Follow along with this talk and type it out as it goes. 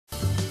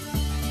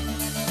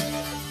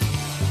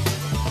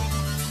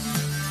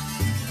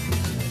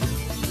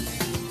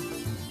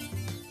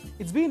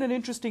It's been an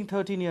interesting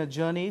 13-year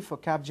journey for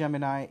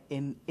Capgemini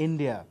in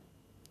India.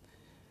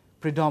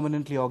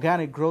 Predominantly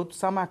organic growth,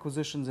 some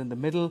acquisitions in the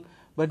middle,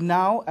 but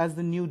now as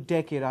the new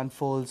decade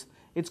unfolds,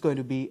 it's going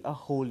to be a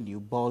whole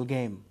new ball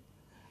game.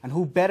 And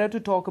who better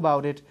to talk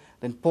about it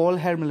than Paul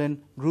Hermelin,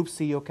 Group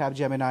CEO,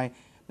 Capgemini.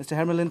 Mr.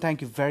 Hermelin,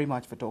 thank you very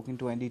much for talking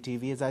to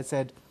NDTV. As I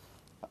said,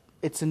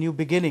 it's a new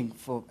beginning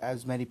for,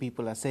 as many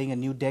people are saying, a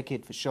new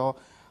decade for sure.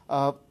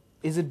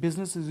 Is it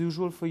business as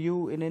usual for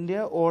you in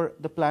India, or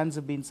the plans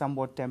have been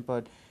somewhat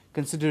tempered,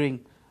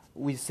 considering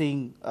we're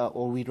seeing,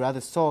 or we rather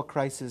saw a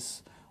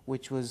crisis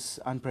which was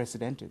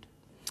unprecedented?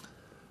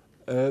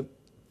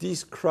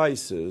 This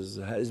crisis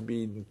has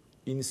been,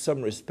 in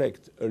some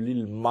respect, a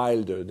little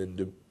milder than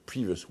the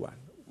previous one.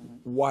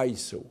 Why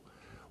so?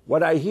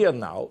 What I hear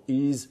now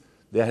is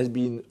there has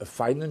been a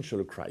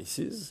financial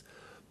crisis,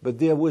 but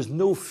there was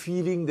no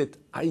feeling that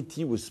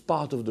IT was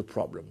part of the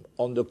problem.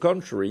 On the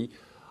contrary,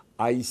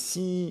 I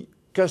see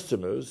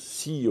customers,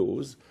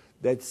 CEOs,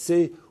 that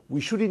say we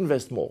should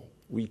invest more.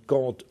 We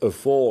can't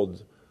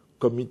afford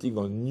committing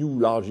on new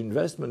large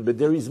investment, but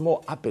there is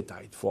more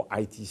appetite for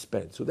IT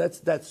spend. So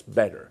that's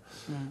better.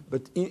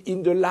 But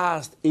in the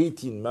last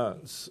 18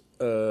 months,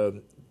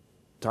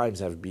 times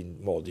have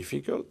been more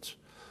difficult.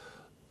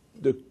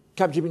 The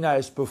Capgemini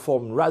has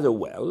performed rather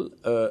well.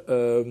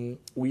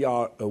 We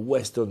are a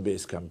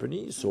Western-based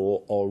company,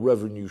 so our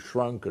revenue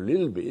shrunk a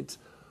little bit,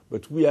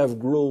 but we have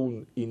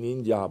grown in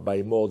India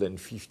by more than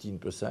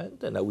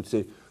 15%, and I would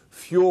say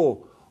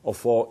few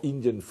of our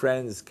Indian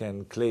friends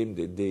can claim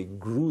that they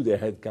grew their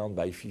headcount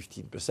by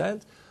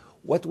 15%.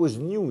 What was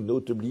new,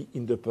 notably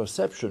in the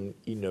perception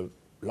in a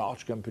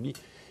large company,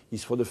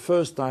 is for the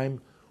first time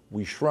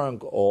we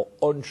shrunk our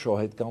onshore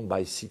headcount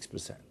by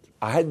 6%.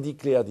 I had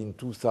declared in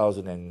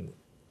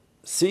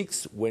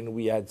 2006, when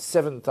we had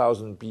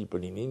 7,000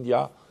 people in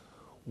India,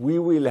 we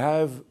will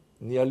have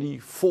nearly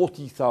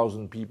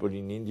 40,000 people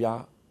in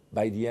India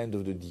by the end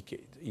of the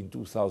decade, in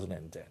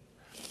 2010.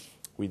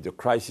 With the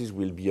crisis,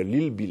 we'll be a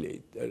little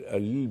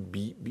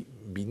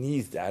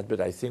beneath that,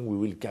 but I think we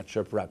will catch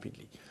up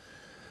rapidly.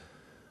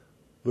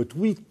 But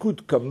we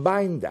could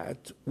combine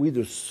that with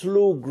a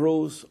slow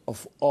growth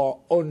of our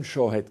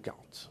onshore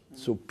headcount.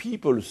 So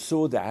people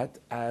saw that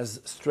as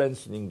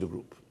strengthening the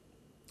group.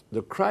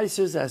 The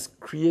crisis has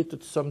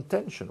created some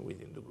tension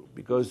within the group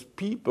because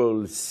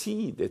people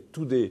see that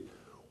today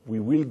we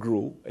will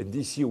grow, and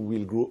this year we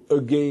will grow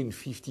again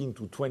 15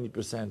 to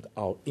 20%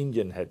 our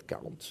Indian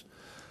headcount.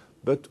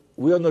 But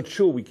we are not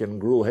sure we can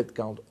grow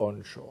headcount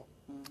onshore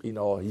in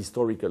our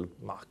historical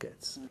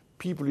markets.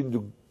 People in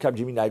the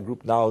Capgemini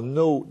group now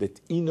know that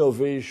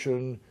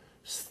innovation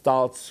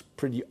starts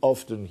pretty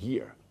often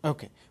here.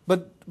 Okay,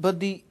 but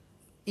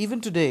even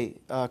today,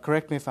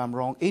 correct me if I'm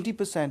wrong,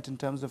 80% in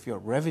terms of your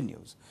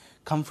revenues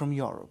come from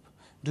Europe.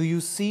 Do you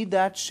see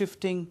that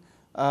shifting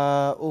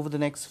over the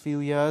next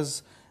few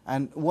years?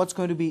 And what's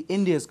going to be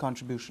India's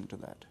contribution to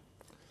that?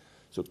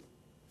 So,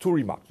 two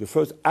remarks. The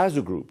first, as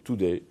a group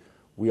today,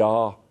 we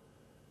are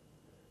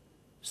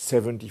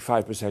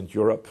 75%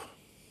 Europe,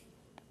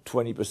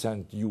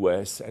 20%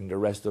 US, and the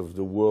rest of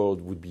the world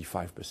would be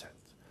 5%.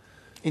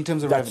 In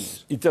terms of revenue?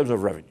 In terms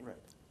of revenue. Right.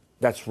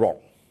 That's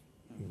wrong.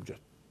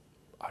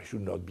 I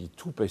should not be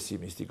too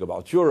pessimistic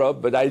about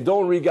Europe, but I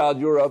don't regard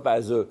Europe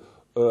as a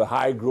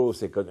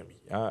high-growth economy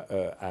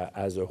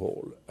as a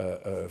whole.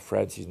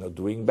 France is not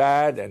doing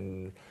bad,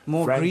 and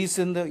more Greece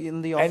in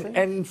the offing?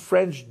 And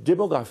French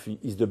demography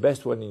is the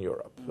best one in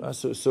Europe.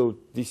 So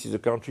this is a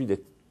country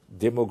that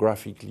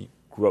demographically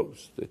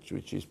grows,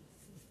 which is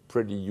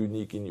pretty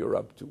unique in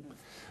Europe too.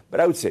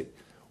 But I would say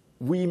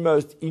we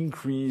must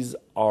increase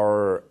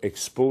our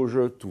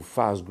exposure to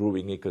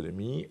fast-growing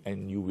economy,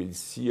 and you will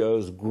see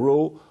us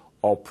grow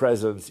our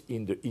presence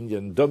in the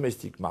Indian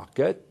domestic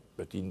market,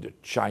 but in the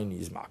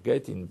Chinese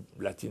market, in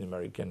Latin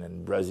American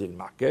and Brazil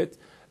market,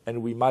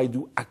 and we might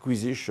do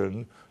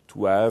acquisition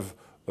to have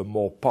a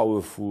more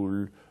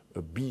powerful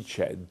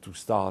beachhead to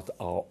start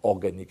our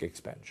organic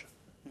expansion.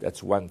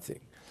 That's one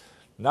thing.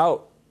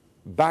 Now,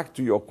 back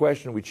to your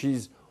question, which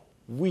is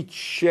which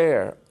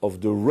share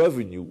of the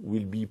revenue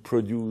will be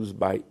produced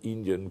by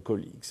Indian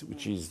colleagues,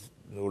 which is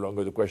no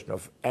longer the question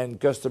of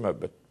end customer,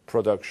 but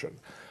production.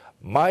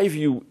 My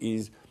view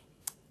is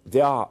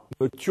there are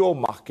mature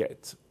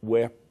markets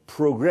where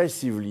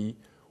progressively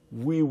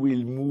we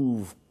will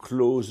move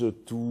closer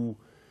to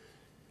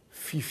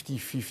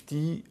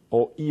 50-50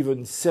 or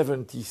even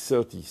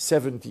 70-30,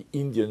 70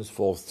 Indians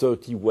for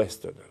 30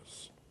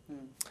 Westerners.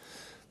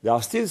 There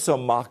are still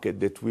some markets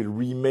that will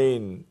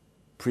remain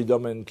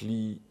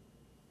predominantly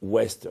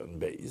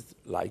Western-based,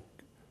 like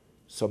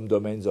some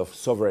domains of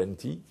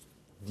sovereignty,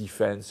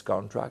 defense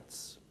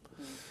contracts,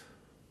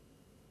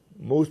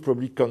 most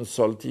probably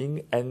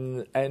consulting,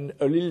 and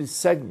a little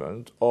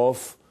segment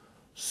of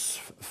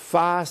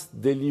fast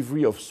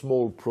delivery of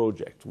small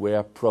projects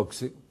where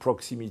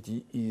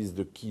proximity is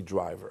the key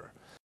driver.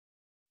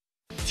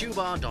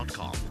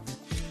 Tubar.com,